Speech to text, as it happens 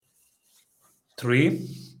3,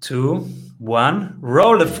 2, 1,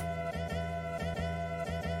 roll the.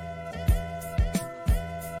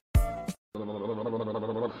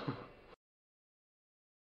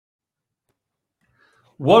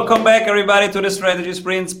 Welcome back, everybody, to the Strategy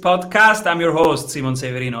Sprints podcast. I'm your host, Simon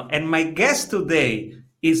Severino, and my guest today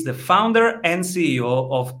is the founder and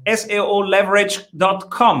CEO of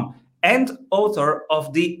SEOleverage.com and author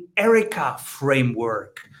of the Erica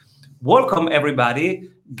framework. Welcome, everybody,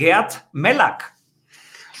 Gert Mellak.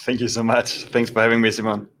 Thank you so much. Thanks for having me,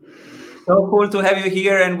 Simon. So cool to have you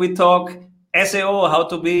here, and we talk SEO, how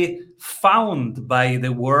to be found by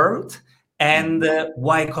the world, and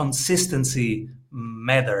why consistency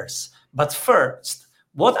matters. But first,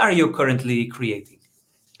 what are you currently creating?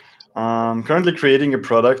 Currently creating a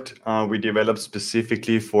product we developed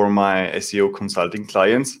specifically for my SEO consulting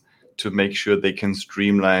clients to make sure they can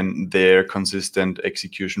streamline their consistent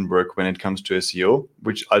execution work when it comes to SEO,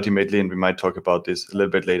 which ultimately, and we might talk about this a little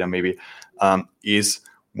bit later maybe, is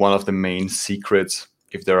one of the main secrets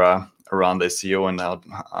if there are around SEO and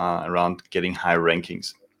around getting high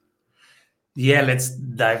rankings. Yeah, let's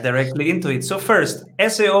dive directly into it. So first,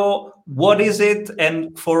 SEO, what is it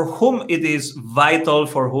and for whom it is vital,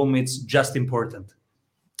 for whom it's just important?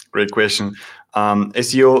 Great question.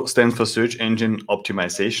 SEO stands for search engine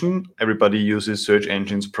optimization. Everybody uses search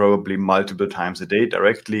engines probably multiple times a day,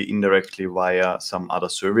 directly, indirectly, via some other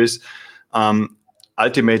service.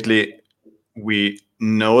 Ultimately, we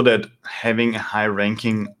know that having a high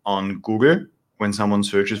ranking on Google when someone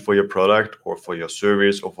searches for your product or for your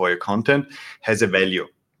service or for your content has a value,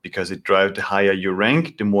 because it drives the higher you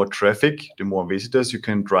rank, the more traffic, the more visitors you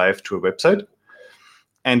can drive to a website.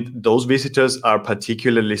 And those visitors are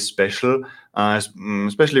particularly special,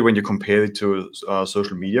 especially when you compare it to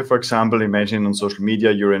social media. For example, imagine on social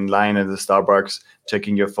media, you're in line at the Starbucks,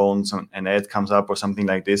 checking your phones, an ad comes up or something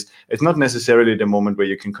like this. It's not necessarily the moment where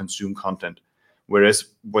you can consume content. Whereas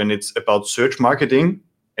when it's about search marketing,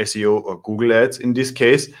 SEO or Google ads in this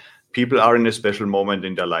case, people are in a special moment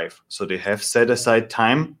in their life. So they have set aside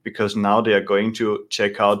time because now they are going to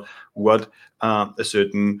check out what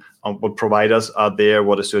what providers are there,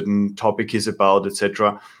 what a certain topic is about,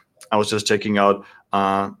 etc. I was just checking out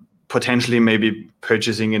potentially maybe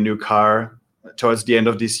purchasing a new car towards the end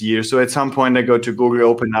of this year. So at some point I go to Google,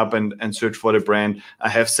 open up and search for the brand. I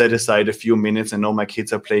have set aside a few minutes. I know my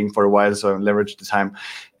kids are playing for a while, so I leverage the time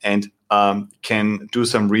and can do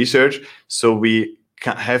some research. So we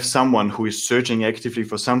can have someone who is searching actively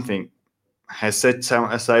for something, has set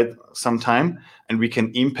aside some time, and we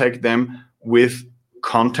can impact them with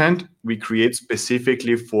content we create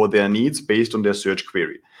specifically for their needs based on their search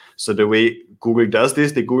query. So the way Google does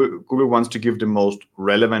this, Google wants to give the most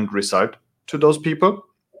relevant result to those people.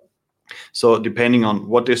 So depending on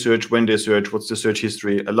what they search, when they search, what's the search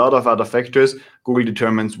history, a lot of other factors, Google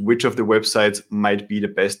determines which of the websites might be the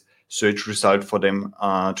best search result for them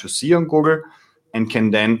to see on Google, and can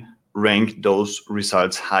then rank those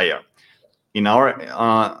results higher. In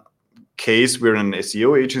our case, we're an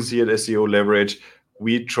SEO agency at SEO Leverage.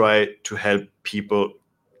 We try to help people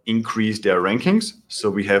increase their rankings. So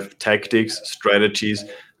we have tactics, strategies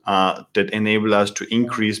that enable us to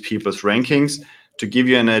increase people's rankings. To give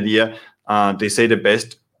you an idea, they say the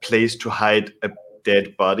best place to hide a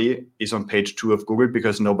dead body is on page 2 of Google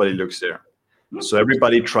because nobody looks there. So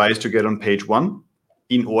everybody tries to get on page 1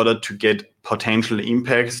 in order to get potential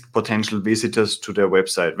impacts, potential visitors to their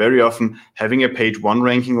website. Very often, having a page 1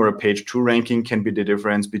 ranking or a page 2 ranking can be the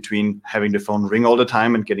difference between having the phone ring all the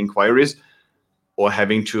time and getting queries, or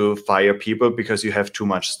having to fire people because you have too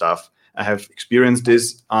much stuff. I have experienced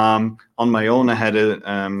this on my own. I had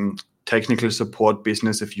a technical support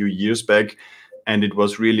business a few years back, and it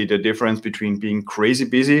was really the difference between being crazy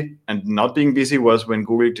busy and not being busy was when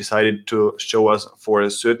Google decided to show us for a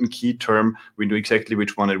certain key term, we knew exactly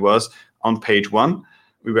which one it was. On page 1,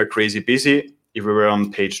 we were crazy busy. If we were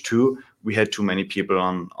on page 2, we had too many people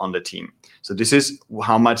on the team. So this is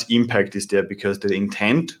how much impact is there, because the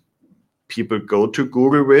intent people go to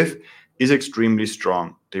Google with is extremely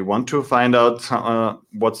strong. They want to find out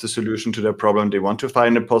what's the solution to their problem. They want to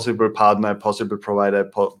find a possible partner, a possible provider,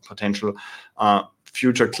 potential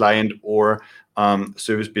future client or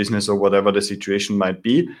service business, or whatever the situation might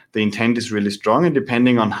be. The intent is really strong, and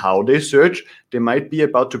depending on how they search, they might be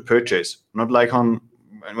about to purchase. Not like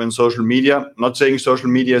when social media, not saying social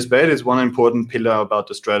media is bad, it's one important pillar about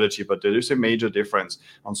the strategy, but there is a major difference.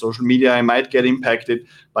 On social media, I might get impacted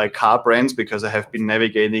by car brands because I have been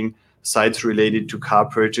navigating sites related to car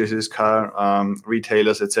purchases, car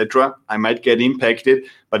retailers, etc. I might get impacted,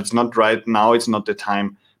 but it's not right now, it's not the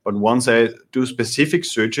time. But once I do specific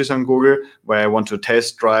searches on Google where I want to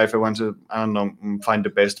test drive, I want to find the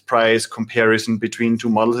best price, comparison between two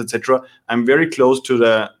models, etc., I'm very close to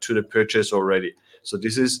the purchase already. So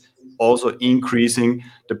this is also increasing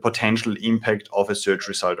the potential impact of a search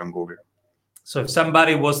result on Google. So if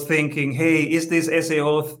somebody was thinking, hey, is this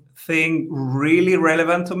SEO thing really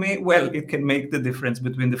relevant to me? Well, it can make the difference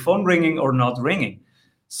between the phone ringing or not ringing.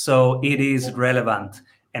 So it is relevant.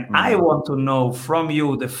 And I want to know from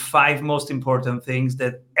you the 5 most important things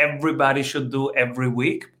that everybody should do every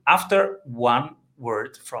week after one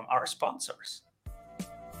word from our sponsors.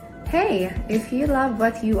 Hey, if you love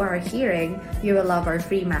what you are hearing, you will love our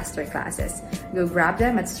free masterclasses. Go grab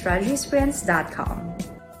them at strategysprints.com.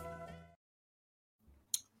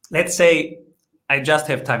 Let's say I just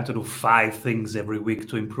have time to do 5 things every week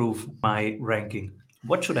to improve my ranking.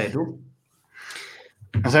 What should I do?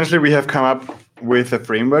 Essentially, we have come up with a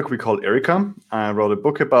framework we call Erica. I wrote a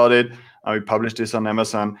book about it. We published this on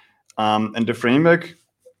Amazon. And the framework,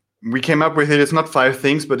 we came up with it. It's not 5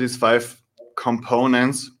 things, but it's 5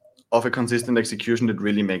 components of a consistent execution that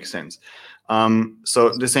really makes sense. So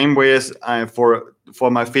the same way as for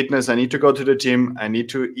my fitness, I need to go to the gym. I need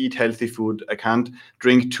to eat healthy food. I can't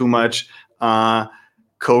drink too much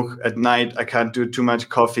Coke at night. I can't do too much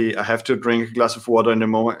coffee. I have to drink a glass of water in the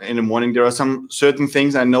morning. There are some certain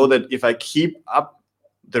things I know that if I keep up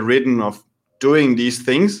the rhythm of doing these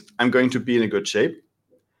things, I'm going to be in a good shape.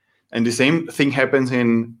 And the same thing happens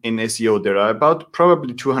in SEO. There are about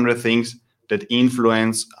probably 200 things that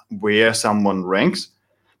influence where someone ranks.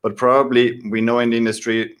 But probably we know in the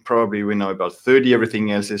industry, probably we know about 30.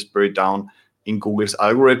 Everything else is buried down in Google's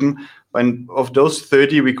algorithm. And of those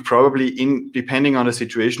 30, we probably, depending on the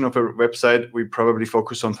situation of a website, we probably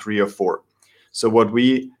focus on 3 or 4. So what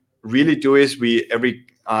we really do is every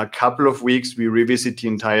couple of weeks, we revisit the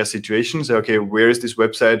entire situation. So, okay, where is this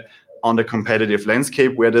website on the competitive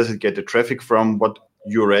landscape? Where does it get the traffic from? What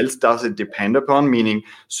URLs does it depend upon? Meaning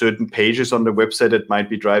certain pages on the website that might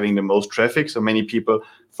be driving the most traffic. So many people,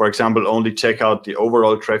 for example, only check out the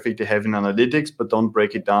overall traffic they have in analytics, but don't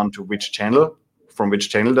break it down to which channel. From which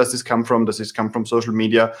channel does this come from? Does this come from social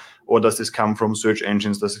media, or does this come from search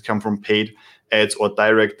engines? Does it come from paid ads or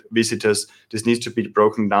direct visitors? This needs to be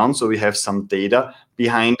broken down so we have some data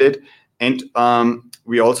behind it. And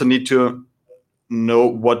we also need to know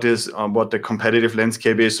what the competitive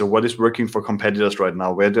landscape is. So what is working for competitors right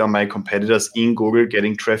now? Where are my competitors in Google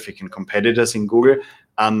getting traffic? And competitors in Google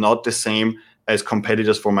are not the same as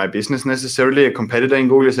competitors for my business necessarily. A competitor in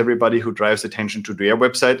Google is everybody who drives attention to their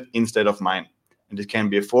website instead of mine. And it can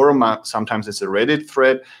be a forum, sometimes it's a Reddit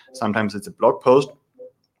thread, sometimes it's a blog post.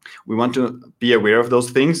 We want to be aware of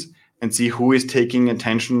those things and see who is taking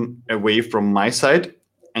attention away from my site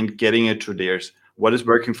and getting it to theirs. What is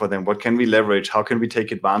working for them? What can we leverage? How can we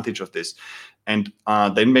take advantage of this? And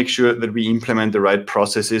then make sure that we implement the right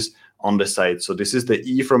processes on the site. So this is the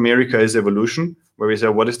E from Erica is evolution, where we say,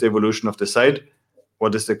 what is the evolution of the site?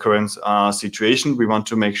 What is the current situation? We want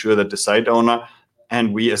to make sure that the site owner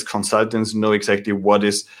and we as consultants know exactly what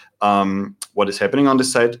is happening on the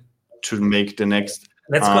site to make the next.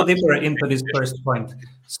 Let's go deeper into this first point.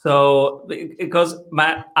 So, because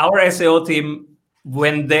our SEO team,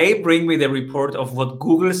 when they bring me the report of what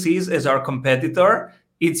Google sees as our competitor,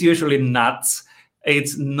 it's usually nuts.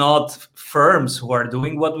 It's not firms who are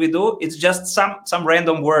doing what we do. It's just some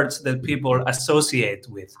random words that people associate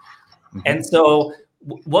with. Mm-hmm. And so,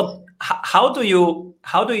 how do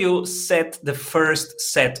you set the first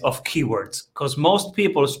set of keywords? Because most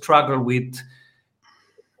people struggle with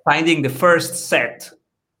finding the first set,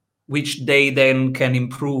 which they then can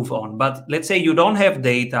improve on. But let's say you don't have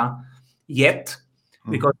data yet,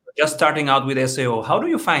 because you're just starting out with SEO. How do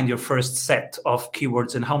you find your first set of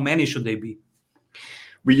keywords, and how many should they be?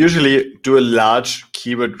 We usually do a large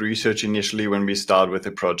keyword research initially when we start with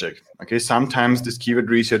a project. Okay, sometimes this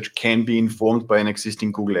keyword research can be informed by an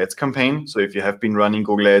existing Google Ads campaign. So if you have been running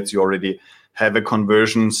Google Ads, you already have a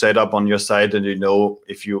conversion set up on your site, and you know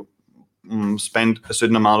if you spend a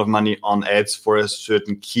certain amount of money on ads for a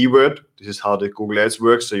certain keyword. This is how the Google Ads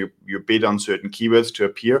works. So you bid on certain keywords to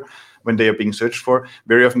appear when they are being searched for.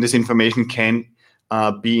 Very often this information can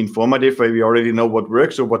be informative, where we already know what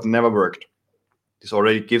works or what never worked. This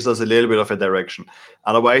already gives us a little bit of a direction.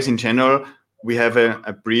 Otherwise, in general, we have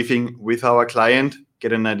a briefing with our client,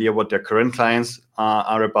 get an idea what their current clients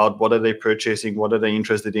are about, what are they purchasing, what are they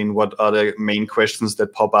interested in, what are the main questions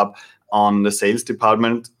that pop up on the sales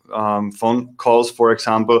department phone calls, for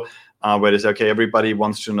example, where they say, okay, everybody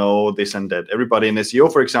wants to know this and that. Everybody in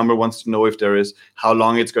SEO, for example, wants to know if there is how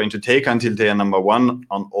long it's going to take until they are number 1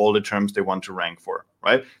 on all the terms they want to rank for,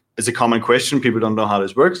 right? it's a common question. People don't know how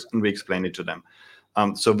this works, and we explain it to them.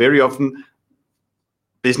 So very often,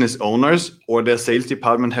 business owners or their sales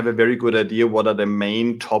department have a very good idea what are the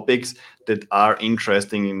main topics that are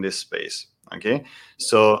interesting in this space. Okay,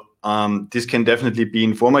 so this can definitely be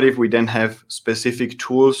informative. We then have specific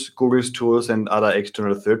tools, Google's tools and other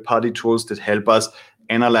external third-party tools that help us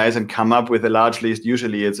analyze and come up with a large list.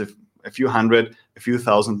 Usually it's a few hundred, a few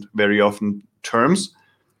thousand, very often terms,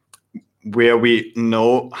 where we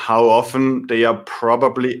know how often they are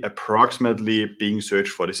probably approximately being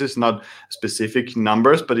searched for. This is not specific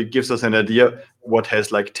numbers, but it gives us an idea what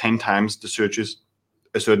has like 10 times the searches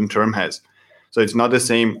a certain term has. So it's not the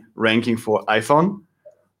same ranking for iPhone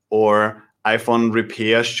or iPhone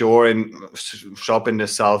repair shop in the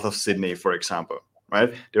south of Sydney, for example,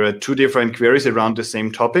 right? There are two different queries around the same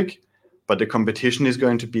topic, but the competition is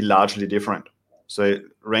going to be largely different. So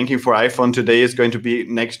ranking for iPhone today is going to be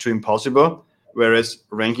next to impossible, whereas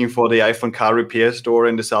ranking for the iPhone car repair store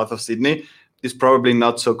in the south of Sydney is probably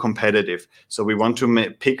not so competitive. So we want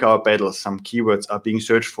to pick our battles. Some keywords are being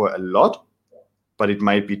searched for a lot, but it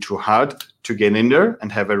might be too hard to get in there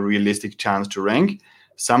and have a realistic chance to rank.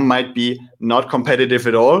 Some might be not competitive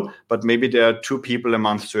at all, but maybe there are 2 people a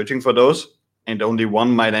month searching for those, and only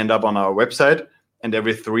one might end up on our website, and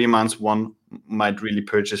every 3 months one might really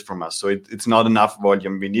purchase from us. So it's not enough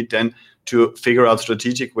volume. We need then to figure out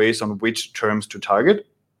strategic ways on which terms to target.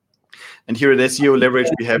 And here at SEO Leverage,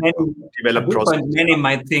 we have developed processes. Many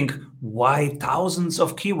might think, why thousands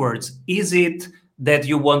of keywords? Is it that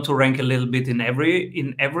you want to rank a little bit in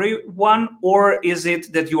every one, or is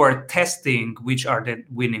it that you are testing which are the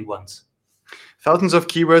winning ones? Thousands of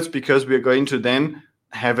keywords, because we are going to then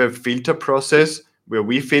have a filter process where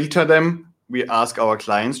we filter them. We ask our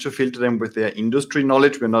clients to filter them with their industry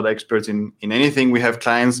knowledge. We're not experts in anything. We have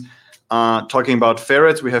clients talking about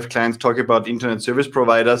ferrets. We have clients talking about internet service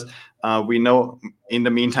providers. We know in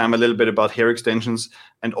the meantime a little bit about hair extensions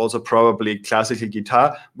and also probably classical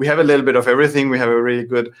guitar. We have a little bit of everything. We have a really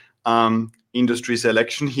good industry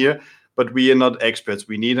selection here, but we are not experts.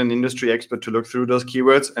 We need an industry expert to look through those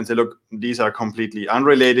keywords and say, look, these are completely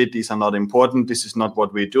unrelated. These are not important. This is not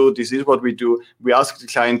what we do. This is what we do. We ask the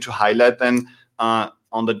client to highlight then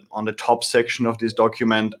on the top section of this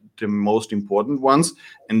document the most important ones.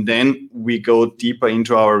 And then we go deeper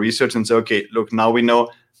into our research and say, okay, look, now we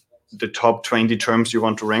know the top 20 terms you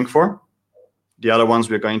want to rank for. The other ones,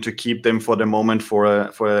 we're going to keep them for the moment for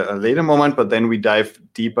a later moment, but then we dive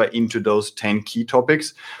deeper into those 10 key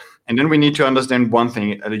topics. And then we need to understand one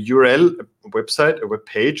thing. A URL, a website, a web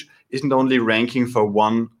page isn't only ranking for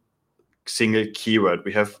one single keyword.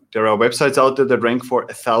 There are websites out there that rank for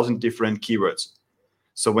 1,000 different keywords.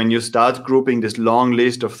 So when you start grouping this long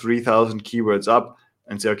list of 3,000 keywords up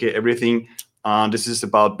and say, okay, everything, this is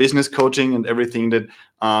about business coaching, and everything that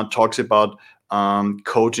talks about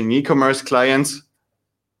coaching e-commerce clients,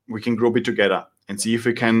 we can group it together and see if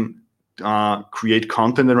we can create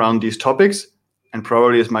content around these topics. And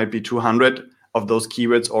probably it might be 200 of those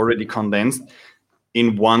keywords already condensed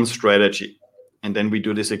in one strategy. And then we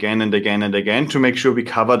do this again and again and again to make sure we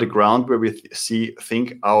cover the ground where we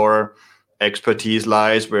think our expertise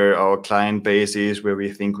lies, where our client base is, where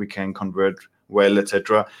we think we can convert well,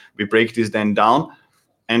 etc. We break this then down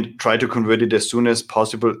and try to convert it as soon as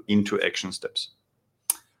possible into action steps.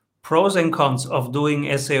 Pros and cons of doing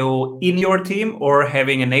SEO in your team or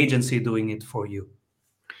having an agency doing it for you?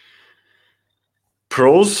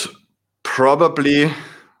 Pros, probably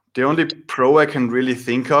the only pro I can really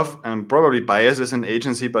think of, and probably biased as an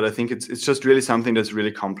agency, but I think it's just really something that's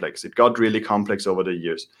really complex. It got really complex over the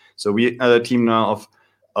years. So we are a team now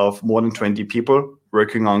of more than 20 people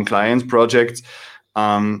working on clients' projects,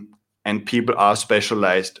 and people are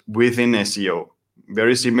specialized within SEO.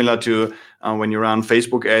 Very similar to when you run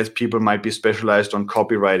Facebook ads, people might be specialized on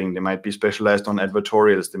copywriting. They might be specialized on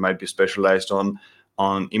advertorials. They might be specialized on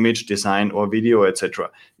image design or video, etc.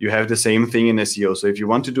 You have the same thing in SEO. So if you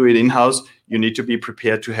want to do it in-house, you need to be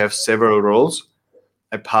prepared to have several roles,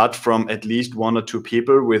 apart from at least 1 or 2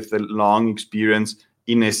 people with a long experience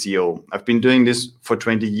in SEO. I've been doing this for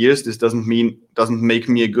 20 years. This doesn't make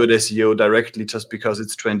me a good SEO directly just because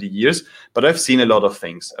it's 20 years, but I've seen a lot of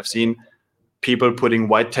things. I've seen people putting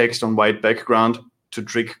white text on white background to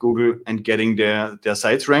trick Google and getting their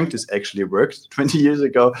sites ranked. This actually worked 20 years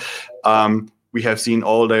ago. We have seen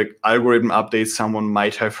all the algorithm updates someone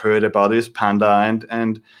might have heard about this, Panda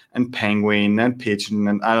and Penguin and Pigeon,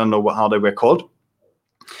 and I don't know how they were called.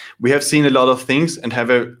 We have seen a lot of things and have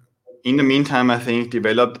in the meantime, I think,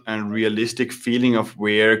 developed a realistic feeling of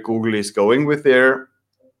where Google is going with their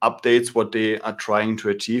updates what they are trying to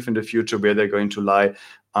achieve in the future, where they're going to lie,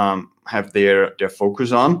 have their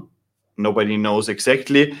focus on. Nobody knows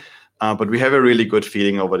exactly, but we have a really good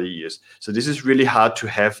feeling over the years. So this is really hard to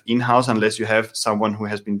have in-house unless you have someone who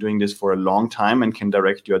has been doing this for a long time and can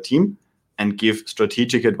direct your team and give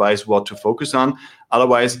strategic advice what to focus on.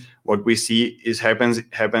 Otherwise, what we see is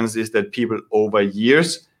happens is that people over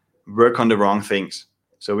years work on the wrong things.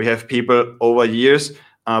 So we have people over years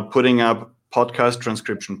putting up podcast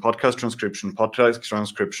transcription,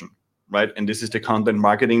 right? And this is the content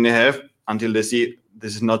marketing they have until they see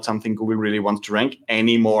this is not something Google really wants to rank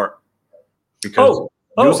anymore, because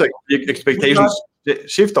user expectations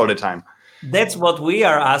shift all the time. That's what we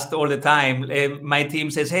are asked all the time. My team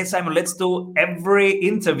says, hey, Simon, let's do every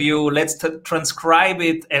interview. Let's transcribe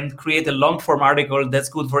it and create a long form article that's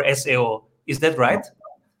good for SEO. Is that right?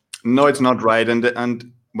 No, it's not right.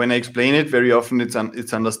 And when I explain it, very often it's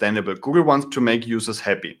understandable. Google wants to make users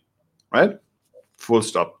happy, right? Full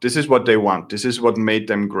stop. This is what they want. This is what made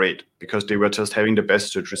them great, because they were just having the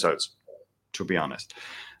best search results, to be honest.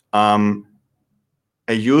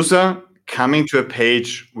 A user coming to a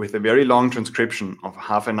page with a very long transcription of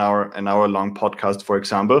half an hour long podcast, for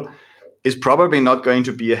example, is probably not going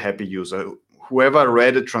to be a happy user. Whoever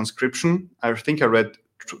read a transcription, I think I read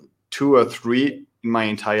 2 or 3 in my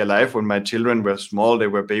entire life when my children were small, they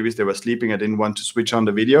were babies, they were sleeping, I didn't want to switch on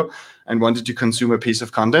the video and wanted to consume a piece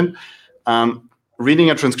of content.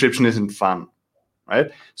 Reading a transcription isn't fun,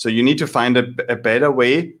 right? So you need to find a better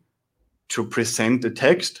way to present the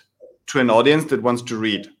text to an audience that wants to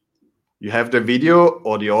read. You have the video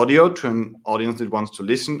or the audio to an audience that wants to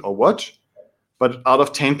listen or watch, but out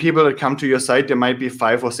of 10 people that come to your site, there might be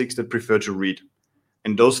 5 or 6 that prefer to read.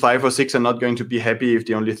 And those 5 or 6 are not going to be happy if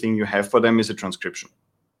the only thing you have for them is a transcription.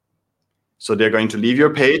 So they're going to leave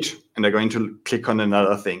your page and they're going to click on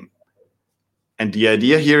another thing. And the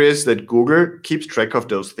idea here is that Google keeps track of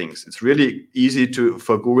those things. It's really easy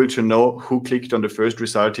for Google to know who clicked on the first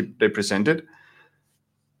result they presented,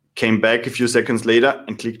 came back a few seconds later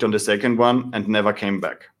and clicked on the second one and never came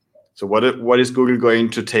back. So what is Google going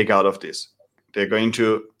to take out of this? They're going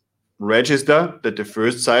to register that the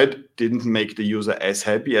first site didn't make the user as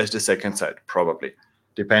happy as the second site, probably.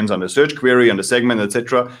 Depends on the search query, on the segment,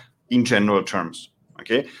 etc. in general terms.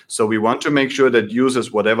 Okay, so we want to make sure that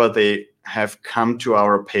users, whatever they have come to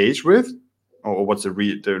our page with, or what's the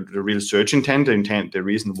real search intent, the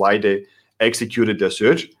reason why they executed their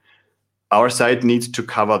search, our site needs to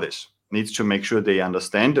cover this, needs to make sure they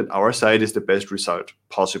understand that our site is the best result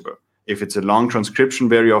possible. If it's a long transcription,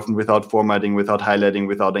 very often without formatting, without highlighting,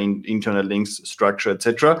 without internal links, structure,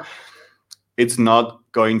 etc., it's not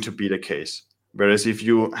going to be the case. Whereas if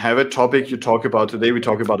you have a topic you talk about today, we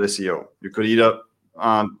talk about SEO. You could either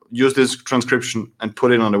use this transcription and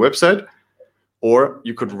put it on the website, or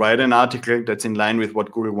you could write an article that's in line with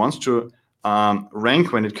what Google wants to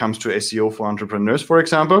rank when it comes to SEO for entrepreneurs, for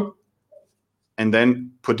example, and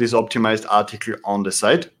then put this optimized article on the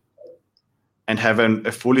site and have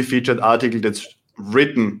a fully featured article that's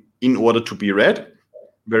written in order to be read,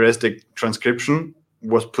 whereas the transcription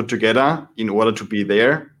was put together in order to be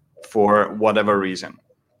there for whatever reason,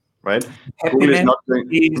 right? Happiness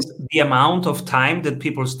is the amount of time that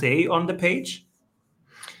people stay on the page?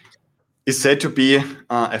 Is said to be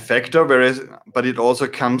a factor, but it also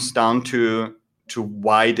comes down to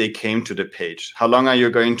why they came to the page. How long are you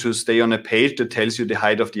going to stay on a page that tells you the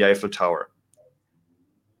height of the Eiffel Tower,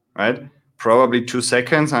 right? Probably 2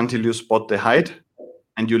 seconds until you spot the height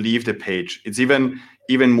and you leave the page. It's even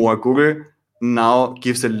more. Google now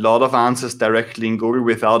gives a lot of answers directly in Google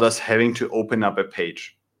without us having to open up a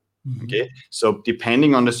page. Mm-hmm. Okay, so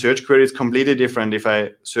depending on the search query, it's completely different. If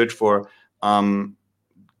I search for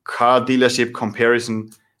car dealership comparison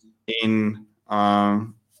in I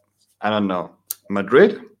don't know,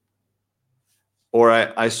 Madrid, or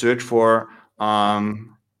I search for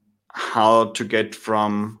how to get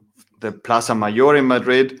from the Plaza Mayor in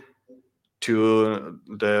Madrid to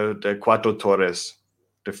the Cuatro Torres,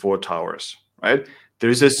 the 4 towers, right? There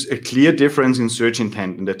is a clear difference in search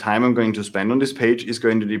intent, and the time I'm going to spend on this page is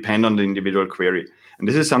going to depend on the individual query. And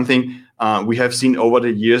this is something we have seen over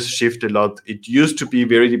the years shift a lot. It used to be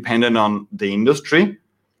very dependent on the industry.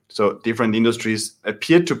 So different industries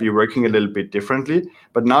appeared to be working a little bit differently,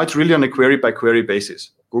 but now it's really on a query by query basis.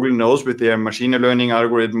 Google knows with their machine learning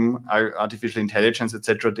algorithm, artificial intelligence,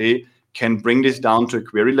 etc., they can bring this down to a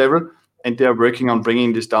query level, and they are working on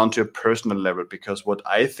bringing this down to a personal level, because what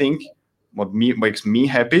makes me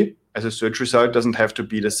happy as a search result doesn't have to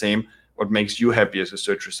be the same what makes you happy as a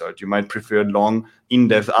search result. You might prefer long,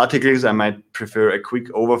 in-depth articles. I might prefer a quick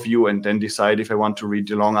overview and then decide if I want to read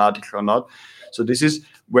the long article or not. So this is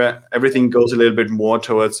where everything goes a little bit more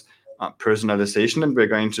towards personalization, and we're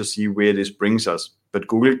going to see where this brings us. But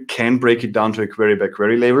Google can break it down to a query by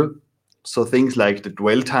query level. So things like the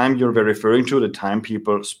dwell time you're referring to, the time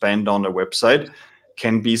people spend on a website,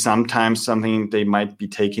 can be sometimes something they might be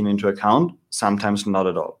taking into account, sometimes not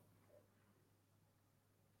at all.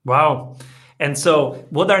 Wow. And so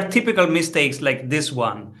what are typical mistakes like this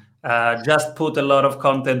one? Just put a lot of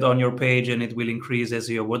content on your page and it will increase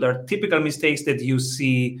SEO. What are typical mistakes that you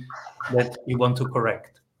see that you want to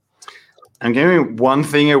correct? I'm giving one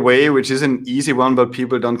thing away, which is an easy one, but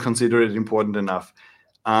people don't consider it important enough.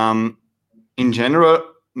 In general,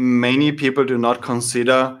 many people do not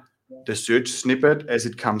consider the search snippet as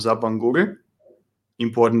it comes up on Google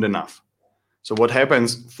important enough. So what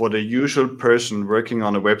happens for the usual person working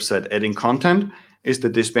on a website adding content is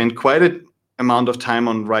that they spend quite an amount of time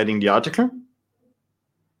on writing the article.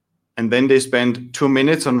 And then they spend 2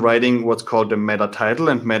 minutes on writing what's called the meta title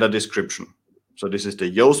and meta description. So this is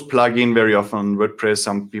the Yoast plugin, very often on WordPress.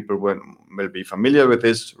 Some people will be familiar with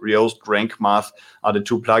this. Yoast, Rank Math are the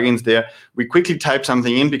 2 plugins there. We quickly type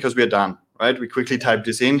something in because we're done, right? We quickly type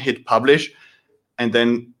this in, hit publish, and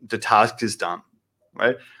then the task is done,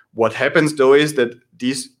 right? What happens though is that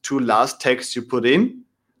these 2 last texts you put in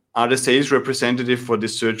are the sales representative for the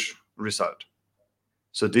search result.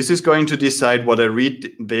 So this is going to decide what I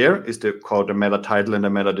read there is called the meta title and the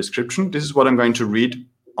meta description. This is what I'm going to read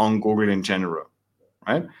on Google in general,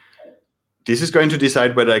 right? This is going to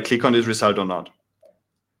decide whether I click on this result or not.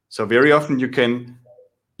 So very often you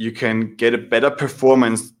can get a better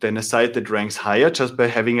performance than a site that ranks higher just by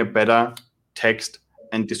having a better text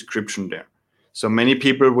and description there. So many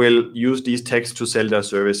people will use these texts to sell their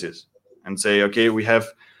services and say, okay, we have,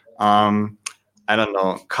 I don't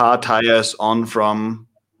know, car tires on from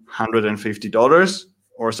 $150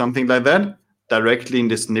 or something like that directly in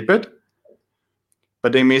the snippet.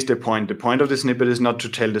 But they miss the point. The point of the snippet is not to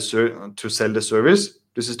sell the service.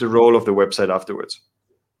 This is the role of the website afterwards.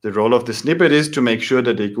 The role of the snippet is to make sure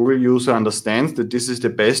that the Google user understands that this is the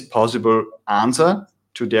best possible answer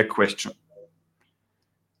to their question.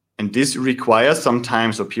 And this requires some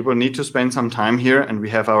time. So people need to spend some time here. And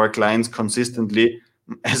we have our clients consistently,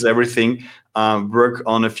 as everything, work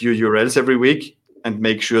on a few URLs every week and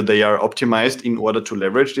make sure they are optimized in order to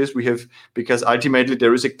leverage this. Because ultimately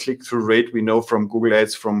there is a click-through rate we know from Google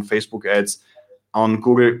Ads, from Facebook Ads, on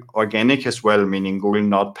Google Organic as well, meaning Google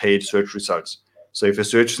not paid search results. So if a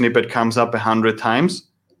search snippet comes up 100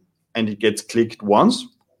 times and it gets clicked once,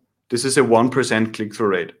 this is a 1% click-through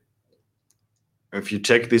rate. If you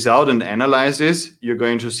check this out and analyze this, you're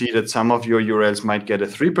going to see that some of your URLs might get a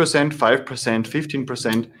 3%, 5%,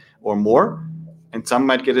 15% or more, and some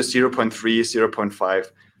might get a 0.3, 0.5.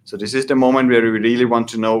 So this is the moment where we really want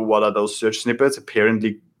to know what are those search snippets.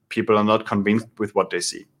 Apparently, people are not convinced with what they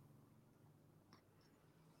see.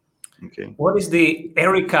 Okay. What is the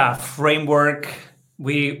Erica framework?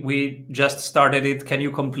 We just started it. Can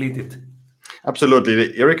you complete it? Absolutely.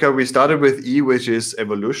 The Erica, we started with E, which is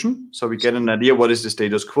evolution. So we get an idea what is the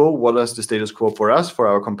status quo, what is the status quo for us, for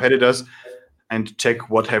our competitors, and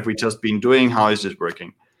check what have we just been doing, how is this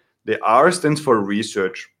working. The R stands for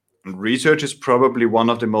research. And research is probably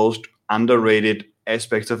one of the most underrated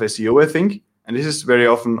aspects of SEO, I think. And this is very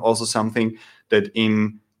often also something that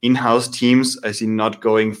in-house teams I see not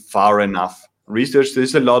going far enough. Research,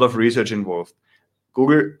 there's a lot of research involved.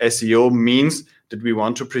 Google SEO means that we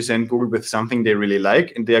want to present Google with something they really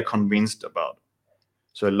like and they are convinced about.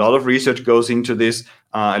 So a lot of research goes into this,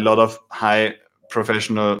 a lot of high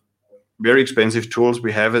professional, very expensive tools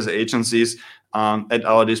we have as agencies at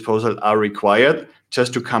our disposal are required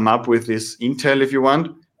just to come up with this intel, if you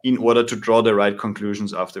want, in order to draw the right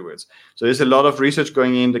conclusions afterwards. So there's a lot of research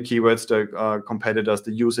going in, the keywords, the competitors,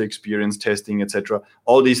 the user experience testing, etc.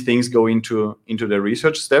 All these things go into the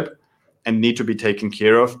research step and need to be taken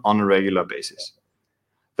care of on a regular basis.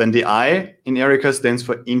 Then the I in Erica stands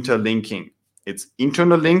for interlinking. It's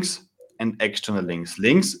internal links and external links.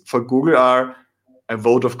 Links for Google are a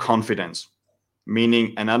vote of confidence,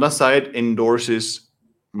 meaning another site endorses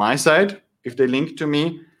my site if they link to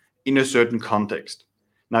me in a certain context.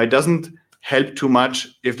 Now, it doesn't help too much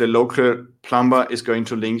if the local plumber is going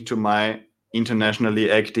to link to my internationally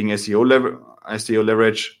acting SEO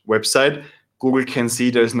leverage website. Google can see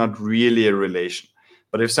there's not really a relation.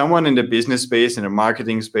 But if someone in the business space, in the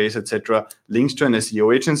marketing space, etc., links to an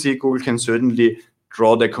SEO agency, Google can certainly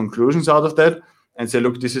draw their conclusions out of that and say,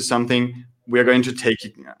 look, this is something we're going to take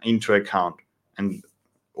into account. And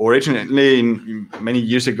originally, many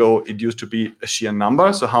years ago, it used to be a sheer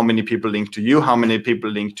number. So how many people link to you? How many people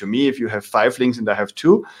link to me? If you have 5 links and I have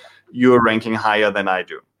 2, you're ranking higher than I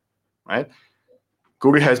do, right?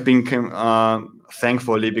 Google has been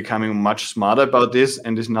thankfully becoming much smarter about this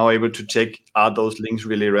and is now able to check, are those links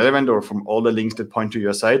really relevant, or from all the links that point to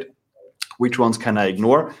your site, which ones can I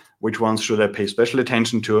ignore, which ones should I pay special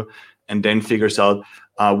attention to, and then figures out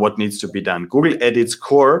what needs to be done. Google at its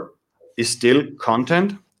core is still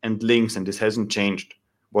content and links, and this hasn't changed.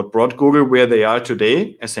 What brought Google where they are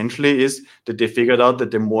today essentially is that they figured out that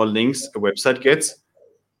the more links a website gets,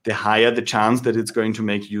 the higher the chance that it's going to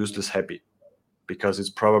make users happy, because it's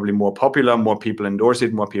probably more popular, more people endorse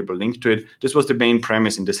it, more people link to it. This was the main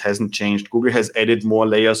premise, and this hasn't changed. Google has added more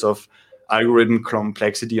layers of algorithm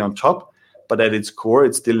complexity on top, but at its core,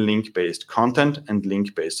 it's still link-based, content and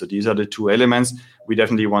link-based. So these are the 2 elements we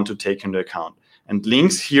definitely want to take into account. And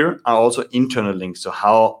links here are also internal links. So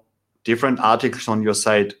how different articles on your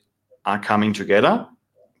site are coming together,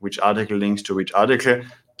 which article links to which article.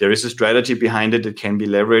 There is a strategy behind it that can be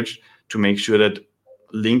leveraged to make sure that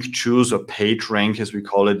link choose or page rank, as we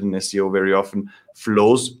call it in SEO very often,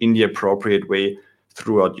 flows in the appropriate way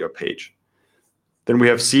throughout your page. Then we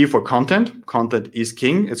have C for content. Content is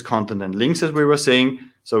king. It's content and links, as we were saying.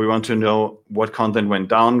 So we want to know what content went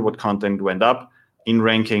down, what content went up in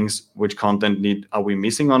rankings, which content are we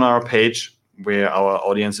missing on our page, where our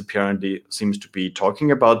audience apparently seems to be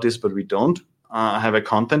talking about this, but we don't have a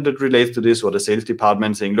content that relates to this, or the sales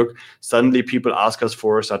department saying, look, suddenly people ask us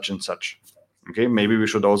for such and such. Okay, maybe we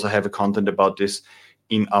should also have a content about this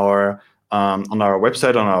in our on our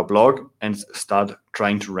website, on our blog, and start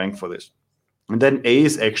trying to rank for this. And then A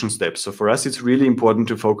is action steps. So for us, it's really important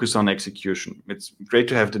to focus on execution. It's great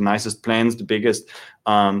to have the nicest plans, the biggest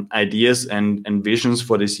ideas and visions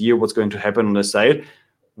for this year, what's going to happen on the site.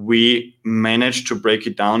 We managed to break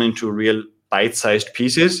it down into real bite-sized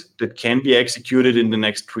pieces that can be executed in the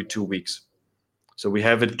next 2 weeks. So we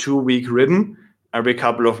have a 2-week rhythm. Every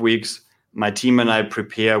couple of weeks, my team and I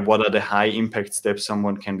prepare what are the high impact steps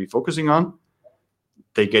someone can be focusing on.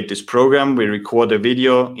 They get this program, we record a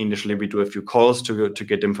video. Initially, we do a few calls to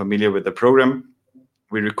get them familiar with the program.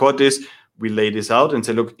 We record this, we lay this out and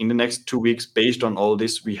say, look, in the next 2 weeks, based on all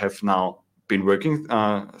this we have now been working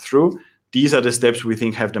through, these are the steps we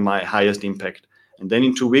think have the highest impact. And then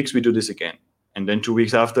in 2 weeks, we do this again. And then 2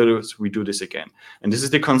 weeks afterwards, we do this again. And this is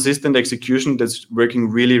the consistent execution that's working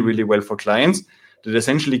really, really well for clients, that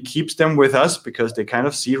essentially keeps them with us because they kind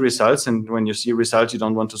of see results. And when you see results, you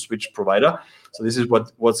don't want to switch provider. So this is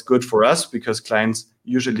what's good for us, because clients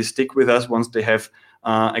usually stick with us once they have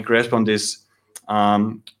a grasp on this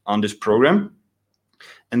program.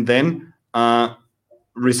 And then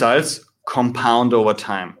results compound over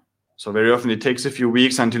time. So very often it takes a few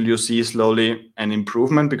weeks until you see slowly an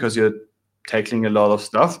improvement because you're tackling a lot of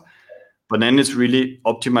stuff. But then it's really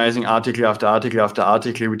optimizing article after article after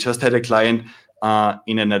article. We just had a client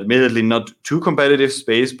in an admittedly not too competitive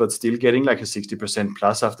space, but still getting like a 60%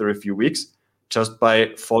 plus after a few weeks, just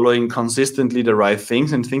by following consistently the right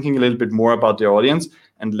things and thinking a little bit more about their audience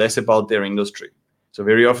and less about their industry. So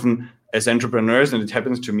very often as entrepreneurs, and it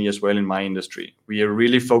happens to me as well in my industry, we are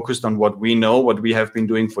really focused on what we know, what we have been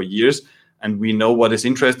doing for years, and we know what is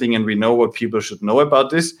interesting and we know what people should know about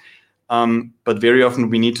this. But very often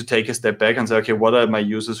we need to take a step back and say, okay, what are my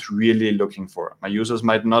users really looking for? My users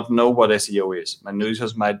might not know what SEO is. My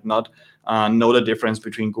users might not know the difference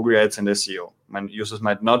between Google Ads and SEO. My users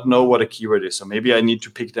might not know what a keyword is. So maybe I need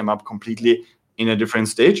to pick them up completely in a different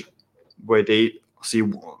stage where they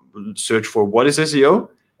search for what is SEO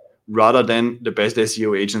rather than the best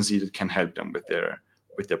SEO agency that can help them with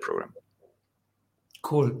their program.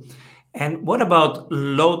 Cool. And what about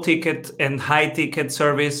low ticket and high ticket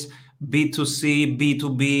service? B2C,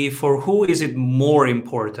 B2B, for who is it more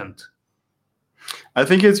important? I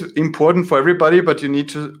think it's important for everybody, but you need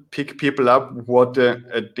to pick people up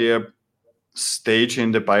at their stage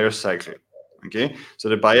in the buyer's cycle. Okay, so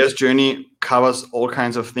the buyer's journey covers all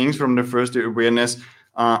kinds of things from the first awareness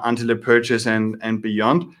until the purchase and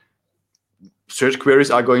beyond. Search queries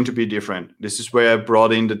are going to be different. This is where I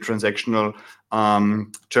brought in the transactional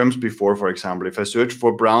terms before. For example, if I search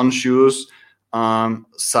for brown shoes,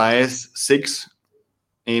 size 6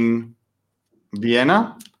 in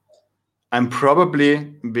Vienna, I'm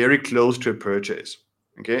probably very close to a purchase.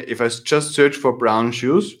 Okay, if I just search for brown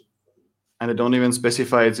shoes and I don't even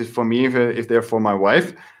specify it's for me, if they're for my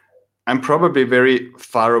wife, I'm probably very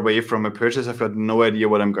far away from a purchase. I've got no idea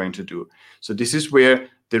what I'm going to do. So this is where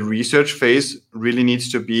the research phase really needs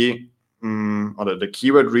to be, or the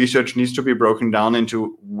keyword research needs to be broken down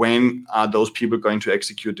into when are those people going to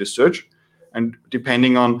execute this search. And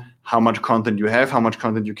depending on how much content you have, how much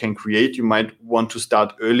content you can create, you might want to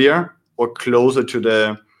start earlier or closer to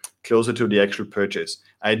the actual purchase.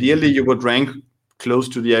 Ideally, you would rank close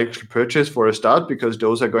to the actual purchase for a start, because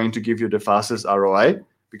those are going to give you the fastest ROI,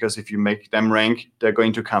 because if you make them rank, they're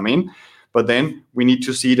going to come in. But then we need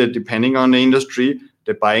to see that depending on the industry,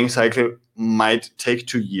 the buying cycle might take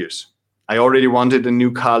 2 years. I already wanted a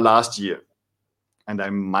new car last year, and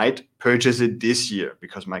I might purchase it this year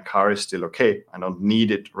because my car is still okay. I don't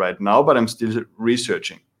need it right now, but I'm still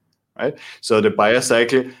researching, right? So the buyer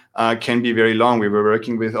cycle can be very long. We were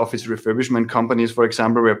working with office refurbishment companies, for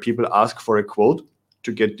example, where people ask for a quote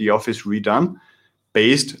to get the office redone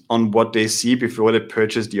based on what they see before they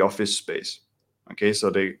purchase the office space. Okay, so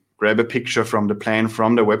they grab a picture from the plan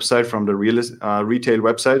from the website, from the real estate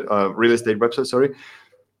website, sorry,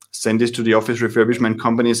 send this to the office refurbishment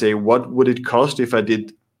company, say, what would it cost if I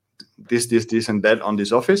did this, and that on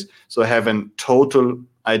this office? So I have a total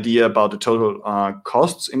idea about the total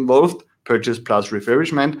costs involved, purchase plus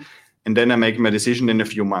refurbishment, and then I make my decision in a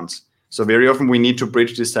few months. So very often we need to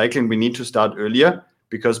bridge this cycle, and we need to start earlier,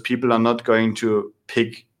 because people are not going to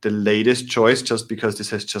pick the latest choice just because this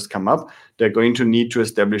has just come up. They're going to need to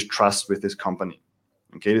establish trust with this company.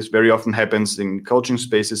 Okay, this very often happens in coaching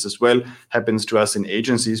spaces as well, happens to us in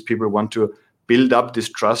agencies. People want to build up this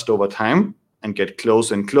trust over time and get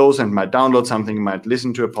close and close, and might download something, might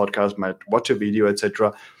listen to a podcast, might watch a video,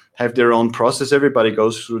 etc. Have their own process. Everybody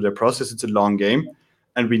goes through their process. It's a long game,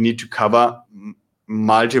 and we need to cover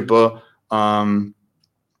multiple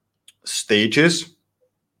stages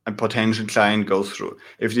a potential client goes through.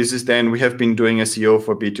 If this is then, we have been doing SEO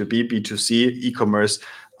for B2B, B2C, e-commerce,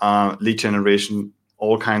 lead generation,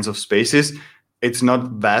 all kinds of spaces. It's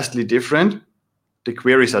not vastly different. The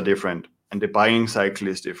queries are different, and the buying cycle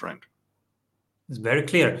is different. It's very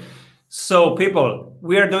clear. So people,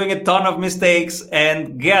 we are doing a ton of mistakes,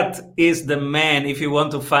 and Gert is the man if you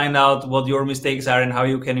want to find out what your mistakes are and how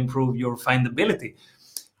you can improve your findability.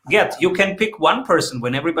 Gert, you can pick one person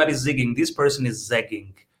when everybody's zigging. This person is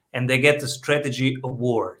zagging, and they get the strategy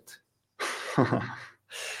award.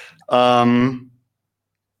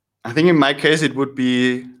 I think in my case it would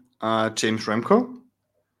be James Remco.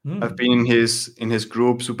 I've been in his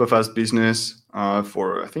group, Superfast Business,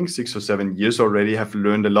 for I think 6 or 7 years already. Have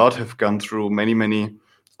learned a lot. Have gone through many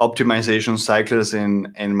optimization cycles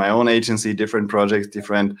in my own agency, different projects,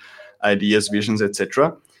 different ideas, visions,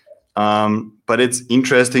 etc. But it's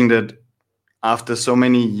interesting that after so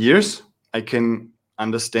many years, I can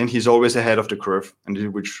understand he's always ahead of the curve,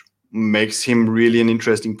 and which makes him really an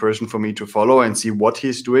interesting person for me to follow and see what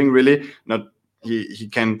he's doing. Really, not he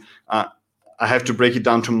can. I have to break it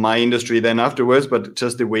down to my industry then afterwards, but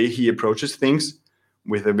just the way he approaches things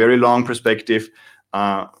with a very long perspective,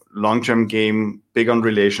 long-term game, big on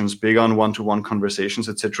relations, big on one-to-one conversations,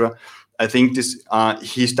 etc. I think this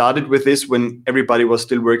he started with this when everybody was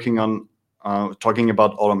still working on talking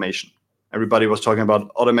about automation. Everybody was talking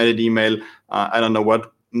about automated email. I don't know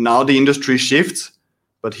what. Now the industry shifts,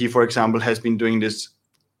 but he, for example, has been doing this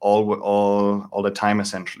all the time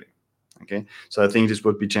essentially. Okay, so I think this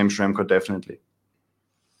would be James Remco, definitely.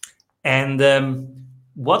 And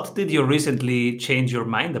what did you recently change your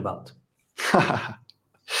mind about?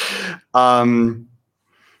 I've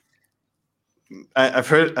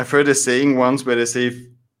heard a saying once where they say,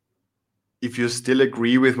 if you still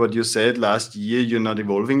agree with what you said last year, you're not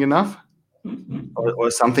evolving enough,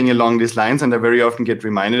 or something along these lines. And I very often get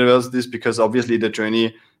reminded about this because obviously the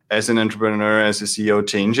journey as an entrepreneur, as a CEO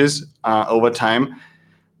changes over time.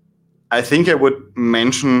 I think I would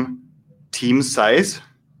mention team size,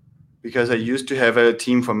 because I used to have a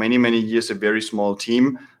team for many years, a very small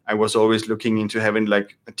team. I was always looking into having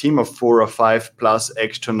like a team of 4 or 5 plus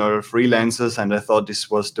external freelancers, and I thought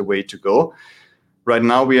this was the way to go. Right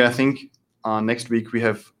now, I think next week we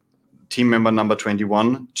have team member number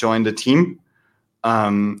 21 join the team.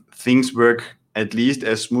 Things work at least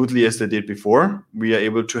as smoothly as they did before. We are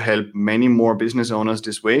able to help many more business owners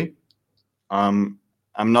this way.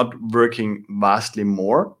 I'm not working vastly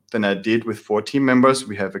more than I did with 4 team members.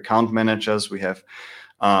 We have account managers, we have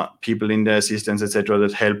people in the assistants, etc.,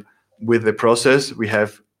 that help with the process. We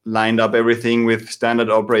have lined up everything with standard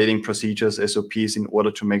operating procedures, SOPs, in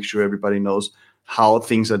order to make sure everybody knows how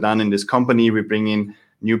things are done in this company. We bring in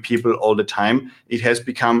new people all the time. It has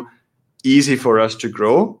become easy for us to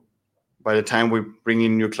grow. By the time we bring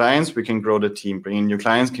in new clients, we can grow the team. Bring in new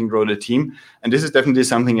clients, can grow the team. And this is definitely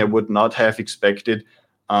something I would not have expected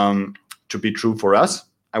to be true for us.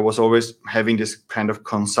 I was always having this kind of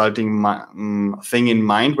consulting thing in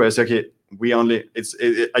mind, where I said, okay,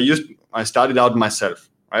 I started out myself,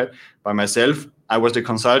 right? By myself, I was the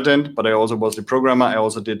consultant, but I also was the programmer. I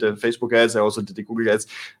also did the Facebook ads. I also did the Google ads.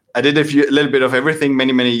 I did a little bit of everything,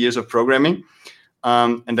 many years of programming,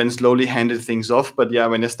 and then slowly handed things off. But yeah,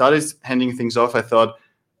 when I started handing things off, I thought,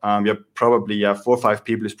 probably 4 or 5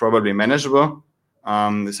 people is probably manageable.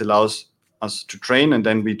 This allows us to train, and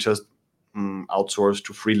then we just outsource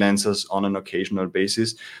to freelancers on an occasional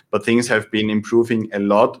basis. But things have been improving a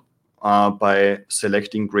lot by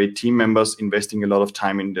selecting great team members, investing a lot of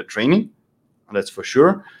time in their training. That's for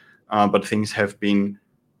sure. But things have been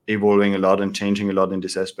evolving a lot and changing a lot in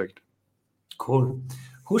this aspect. Cool.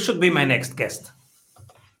 Who should be my next guest?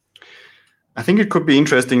 I think it could be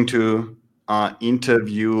interesting to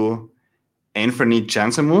interview Anthony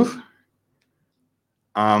Jansamuth.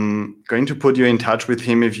 I'm going to put you in touch with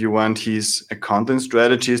him if you want. He's a content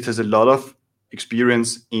strategist, has a lot of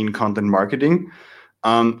experience in content marketing,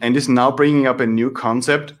 and is now bringing up a new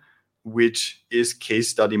concept, which is case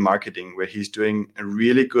study marketing, where he's doing a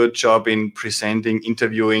really good job in presenting,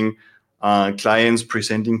 interviewing clients,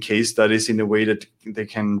 presenting case studies in a way that they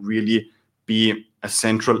can really be a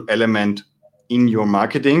central element in your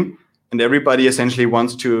marketing. And everybody essentially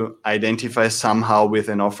wants to identify somehow with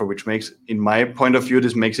an offer, which makes, in my point of view,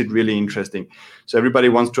 this makes it really interesting. So everybody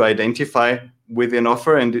wants to identify with an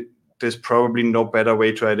offer, and there's probably no better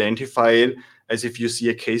way to identify it as if you see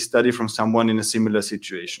a case study from someone in a similar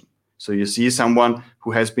situation. So you see someone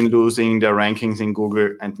who has been losing their rankings in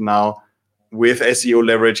Google, and now with SEO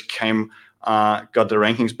leverage got the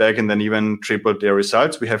rankings back and then even tripled their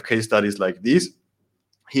results. We have case studies like these.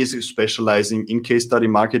 He's specializing in case study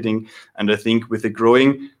marketing, and I think with the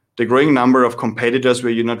growing number of competitors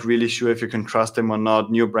where you're not really sure if you can trust them or not,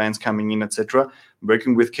 new brands coming in, etc.,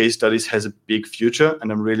 working with case studies has a big future,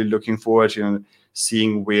 and I'm really looking forward to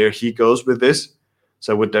seeing where he goes with this.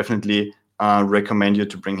 So I would definitely recommend you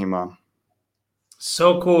to bring him on.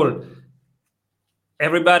 So cool.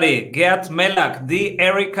 Everybody, Gerd Mellach, the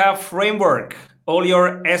Erica Framework. All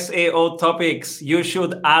your SEO topics, you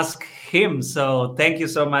should ask him. So thank you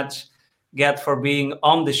so much, Gerd, for being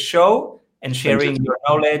on the show and sharing your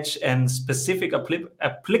knowledge and specific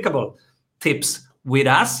applicable tips with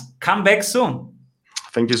us. Come back soon.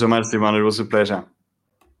 Thank you so much, Stefan. It was a pleasure.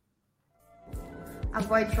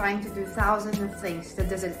 Avoid trying to do thousands of things that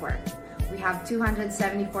doesn't work. We have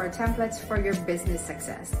 274 templates for your business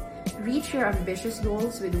success. Reach your ambitious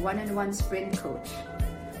goals with one-on-one sprint coach.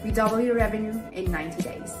 We double your revenue in 90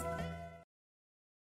 days.